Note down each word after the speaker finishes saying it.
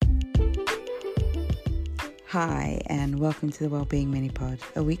Hi, and welcome to the Wellbeing Mini-Pod,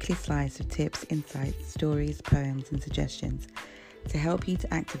 a weekly slice of tips, insights, stories, poems, and suggestions to help you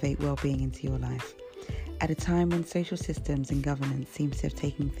to activate well-being into your life. At a time when social systems and governance seem to have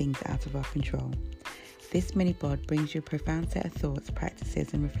taken things out of our control, this mini-pod brings you a profound set of thoughts,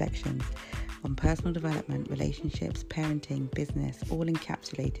 practices, and reflections on personal development, relationships, parenting, business, all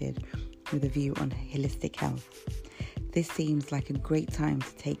encapsulated with a view on holistic health. This seems like a great time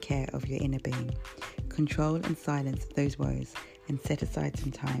to take care of your inner being, control and silence those woes, and set aside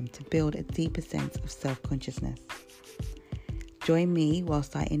some time to build a deeper sense of self-consciousness. Join me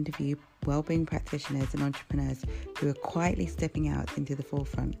whilst I interview wellbeing practitioners and entrepreneurs who are quietly stepping out into the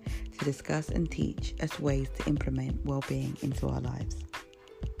forefront to discuss and teach us ways to implement wellbeing into our lives.